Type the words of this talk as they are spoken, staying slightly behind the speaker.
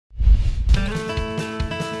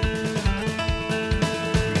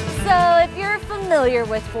familiar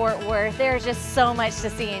with Fort Worth, there's just so much to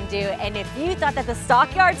see and do. And if you thought that the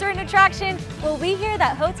Stockyards are an attraction, well, we hear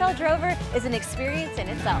that Hotel Drover is an experience in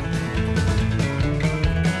itself.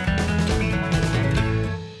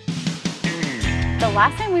 The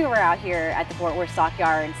last time we were out here at the Fort Worth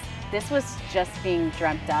Stockyards, this was just being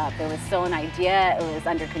dreamt up. It was still an idea, it was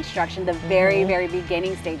under construction, the very, very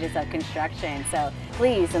beginning stages of construction. So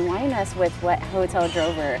please enlighten us with what Hotel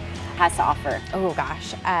Drover has to offer. Oh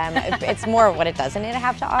gosh, it's more of what it doesn't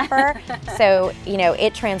have to offer. So, you know,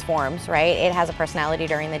 it transforms, right? It has a personality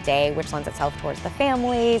during the day, which lends itself towards the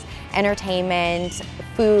families, entertainment,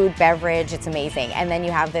 food, beverage, it's amazing. And then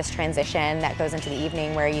you have this transition that goes into the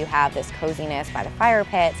evening where you have this coziness by the fire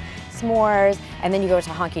pits, s'mores, and then you go to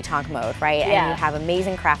honky tonk mode, right? Yeah. And you have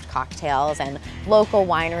amazing craft cocktails and local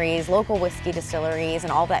wineries, local whiskey distilleries,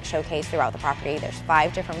 and all that showcase throughout the property. There's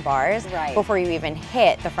 5 different bars before you even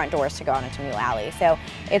hit the front doors to go on into New Alley. So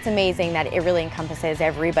it's amazing that it really encompasses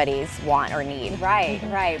everybody's want or need. Right,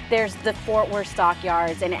 right. There's the Fort Worth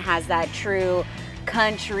Stockyards, and it has that true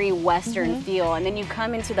country western feel. And then you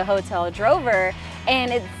come into the Hotel Drover,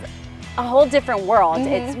 and it's a whole different world.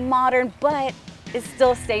 It's modern, but it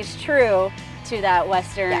still stays true to that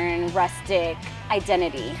western rustic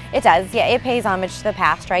identity. It does, yeah, it pays homage to the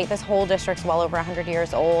past, right? This whole district's well over 100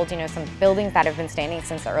 years old. You know, some buildings that have been standing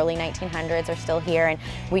since the early 1900s are still here, and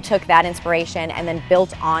we took that inspiration and then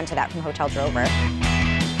built onto that from Hotel Drover.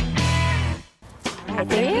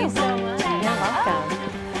 Thank you so much. You're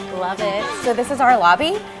welcome. Love it. So this is our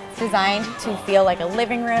lobby. It's designed to feel like a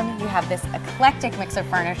living room. You have this eclectic mix of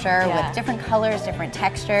furniture with different colors, different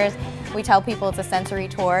textures. We tell people it's a sensory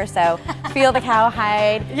tour, so feel the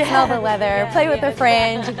cowhide, smell the leather, play with the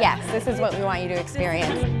fringe. Yes, this is what we want you to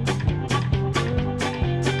experience.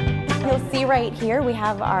 You'll see right here we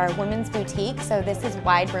have our women's boutique. So this is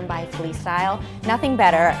wide brim by fleece style. Nothing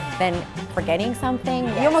better than forgetting something.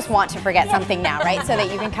 You almost want to forget something now, right? So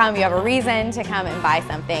that you can come, you have a reason to come and buy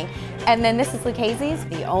something. And then this is Lucchese's,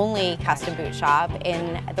 the only custom boot shop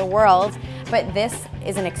in the world. But this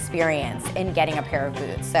is an experience in getting a pair of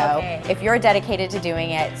boots. So if you're dedicated to doing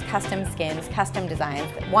it, it's custom skins, custom designs,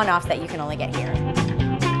 one-offs that you can only get here.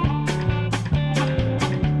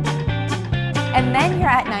 And then you're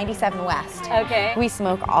at 97 West. Okay. We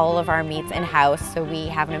smoke all of our meats in-house, so we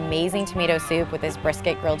have an amazing tomato soup with this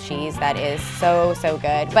brisket grilled cheese that is so, so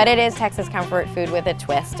good. But it is Texas comfort food with a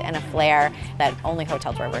twist and a flair that only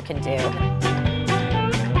Hotel Drover can do.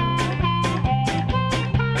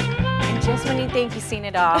 And just when you think you've seen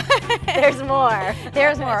it all, there's more.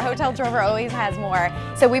 There's more. Hotel Drover always has more.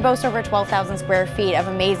 So we boast over 12,000 square feet of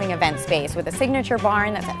amazing event space with a signature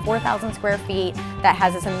barn that's at 4,000 square feet that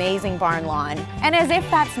has this amazing barn lawn. And as if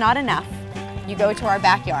that's not enough, you go to our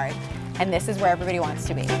backyard, and this is where everybody wants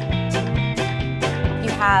to be.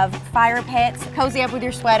 You have fire pits, cozy up with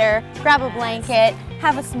your sweater, grab a blanket,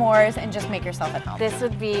 have a s'mores, and just make yourself at home. This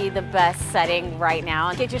would be the best setting right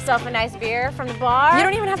now. Get yourself a nice beer from the bar. You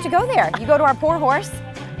don't even have to go there. You go to our Poor Horse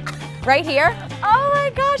right here. Oh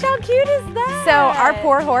my gosh, how cute is that? So our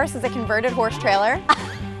Poor Horse is a converted horse trailer.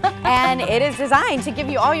 And it is designed to give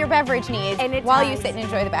you all your beverage needs while you sit and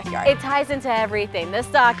enjoy the backyard. It ties into everything. The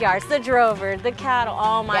stockyards, the drover, the cattle.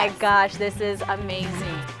 Oh my gosh, this is amazing.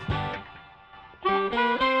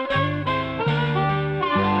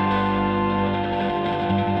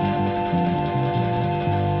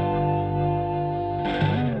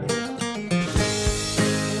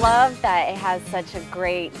 Love that it has such a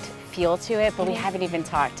great feel to it, but we haven't even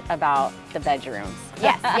talked about the bedrooms.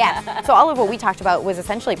 Yes, yes. So all of what we talked about was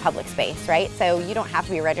essentially public space, right? So you don't have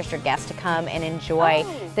to be a registered guest to come and enjoy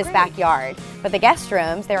this backyard. But the guest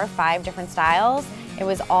rooms, there are 5 different styles. It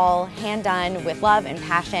was all hand done with love and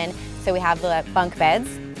passion. So we have the bunk beds,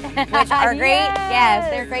 which are great. Yes,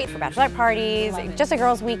 they're great for bachelorette parties, just a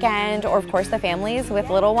girls' weekend, or of course the families with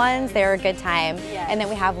little ones. They're a good time. And then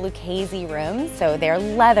we have Lucchese rooms. So they're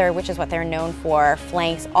leather, which is what they're known for,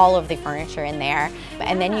 flanks all of the furniture in there.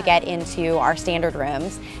 And then you get into our standard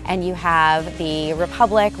rooms, and you have the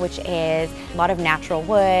Republic, which is a lot of natural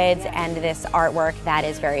woods and this artwork that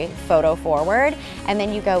is very photo forward. And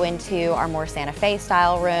then you go into our more Santa Fe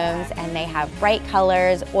style rooms, and they have bright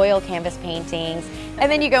colors, oil canvas paintings.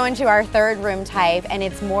 And then you go into our 3rd room type, and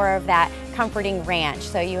it's more of that comforting ranch.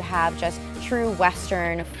 So you have just true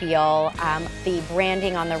Western feel. The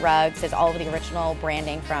branding on the rugs is all of the original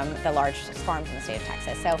branding from the largest farms in the state of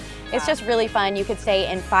Texas. So it's just really fun. You could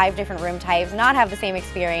stay in 5 different room types, not have the same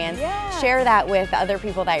experience, share that with other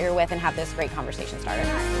people that you're with, and have this great conversation started.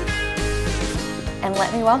 And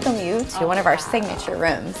let me welcome you to one of our signature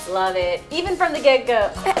rooms. Love it. Even from the get-go.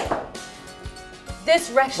 This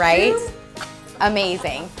restroom? Right?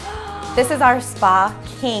 Amazing. This is our Spa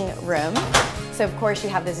King room. So of course you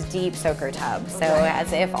have this deep soaker tub. So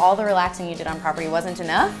as if all the relaxing you did on property wasn't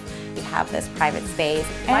enough, you have this private space.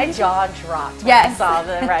 My jaw dropped when I saw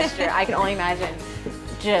the restroom. I can only imagine.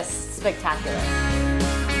 Just spectacular.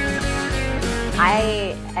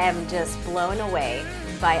 I am just blown away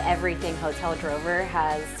by everything Hotel Drover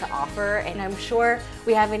has to offer, and I'm sure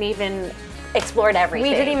we haven't even explored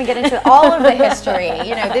everything. We didn't even get into all of the history.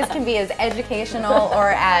 You know, this can be as educational or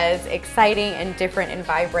as exciting and different and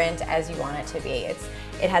vibrant as you want it to be.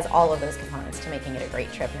 It has all of those components to making it a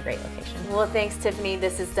great trip and a great location. Well, thanks, Tiffany.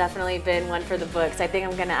 This has definitely been one for the books. I think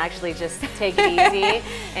I'm going to actually just take it easy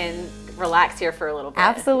and relax here for a little bit.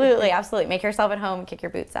 Absolutely, absolutely. Make yourself at home, kick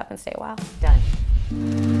your boots up, and stay a while. Done.